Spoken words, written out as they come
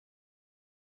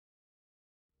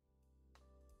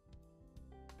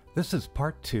This is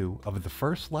part 2 of the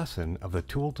first lesson of the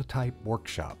Tool2Type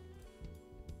workshop.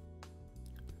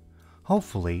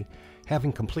 Hopefully,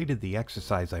 having completed the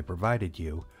exercise I provided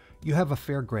you, you have a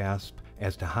fair grasp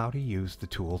as to how to use the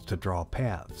tools to draw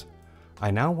paths. I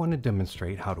now want to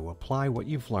demonstrate how to apply what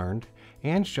you've learned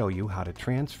and show you how to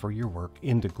transfer your work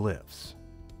into glyphs.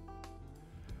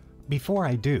 Before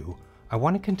I do, I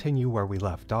want to continue where we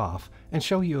left off and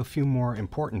show you a few more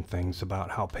important things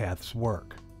about how paths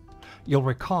work. You'll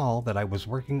recall that I was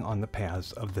working on the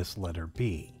paths of this letter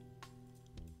B.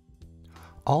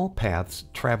 All paths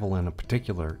travel in a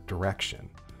particular direction.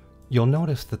 You'll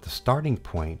notice that the starting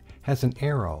point has an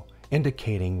arrow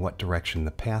indicating what direction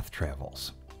the path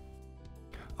travels.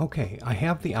 Okay, I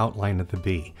have the outline of the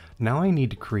B. Now I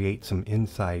need to create some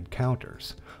inside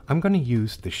counters. I'm going to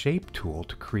use the Shape tool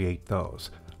to create those.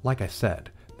 Like I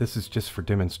said, this is just for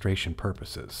demonstration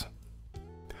purposes.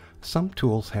 Some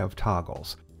tools have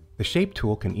toggles. The Shape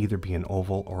tool can either be an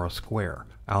oval or a square.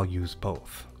 I'll use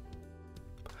both.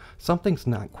 Something's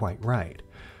not quite right.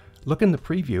 Look in the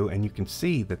preview and you can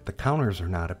see that the counters are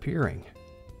not appearing.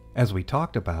 As we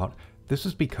talked about, this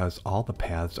is because all the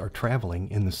paths are traveling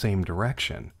in the same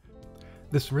direction.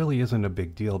 This really isn't a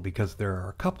big deal because there are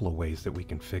a couple of ways that we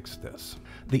can fix this.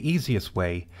 The easiest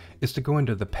way is to go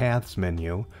into the Paths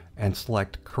menu and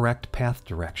select Correct Path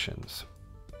Directions.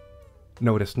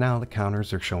 Notice now the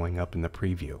counters are showing up in the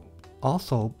preview.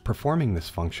 Also, performing this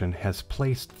function has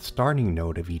placed the starting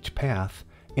node of each path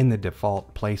in the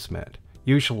default placement,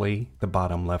 usually the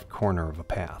bottom left corner of a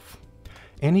path.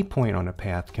 Any point on a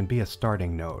path can be a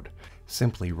starting node.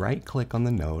 Simply right-click on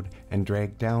the node and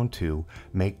drag down to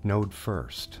Make Node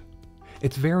First.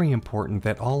 It's very important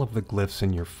that all of the glyphs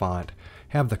in your font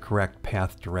have the correct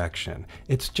path direction.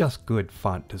 It's just good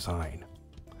font design.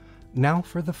 Now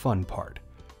for the fun part,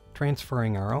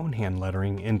 transferring our own hand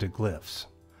lettering into glyphs.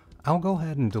 I'll go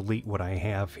ahead and delete what I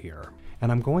have here,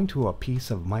 and I'm going to a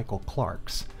piece of Michael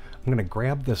Clark's. I'm going to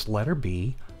grab this letter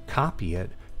B, copy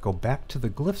it, go back to the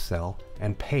glyph cell,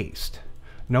 and paste.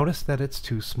 Notice that it's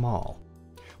too small.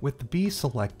 With the B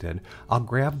selected, I'll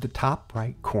grab the top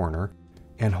right corner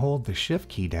and hold the Shift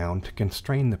key down to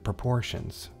constrain the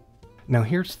proportions. Now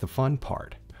here's the fun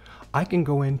part. I can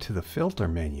go into the Filter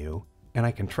menu and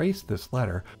I can trace this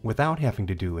letter without having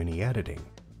to do any editing.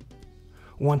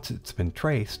 Once it's been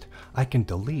traced, I can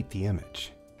delete the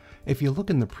image. If you look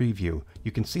in the preview,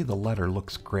 you can see the letter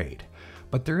looks great,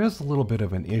 but there is a little bit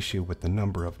of an issue with the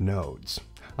number of nodes.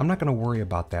 I'm not going to worry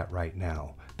about that right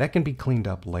now. That can be cleaned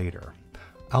up later.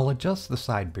 I'll adjust the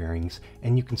side bearings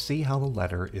and you can see how the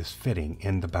letter is fitting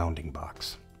in the bounding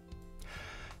box.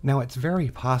 Now it's very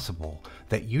possible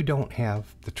that you don't have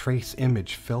the Trace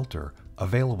Image filter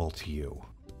available to you.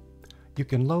 You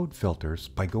can load filters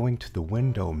by going to the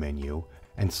Window menu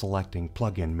and selecting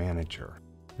Plugin Manager.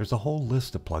 There's a whole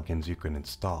list of plugins you can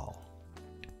install.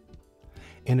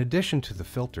 In addition to the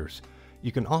filters,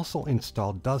 you can also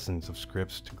install dozens of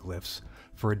scripts to glyphs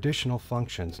for additional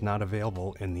functions not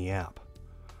available in the app.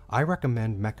 I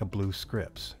recommend Mecha Blue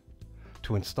scripts.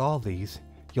 To install these,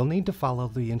 you'll need to follow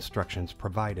the instructions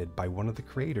provided by one of the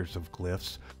creators of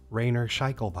glyphs, Rainer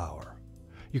Scheichelbauer.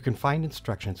 You can find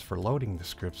instructions for loading the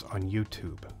scripts on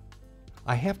YouTube.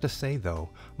 I have to say though,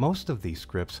 most of these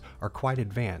scripts are quite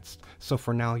advanced, so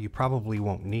for now you probably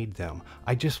won't need them.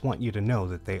 I just want you to know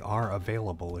that they are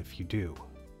available if you do.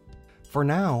 For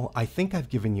now, I think I've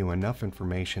given you enough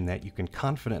information that you can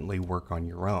confidently work on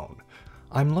your own.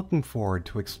 I'm looking forward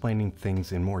to explaining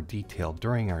things in more detail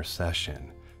during our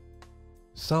session.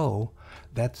 So,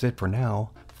 that's it for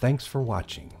now. Thanks for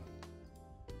watching.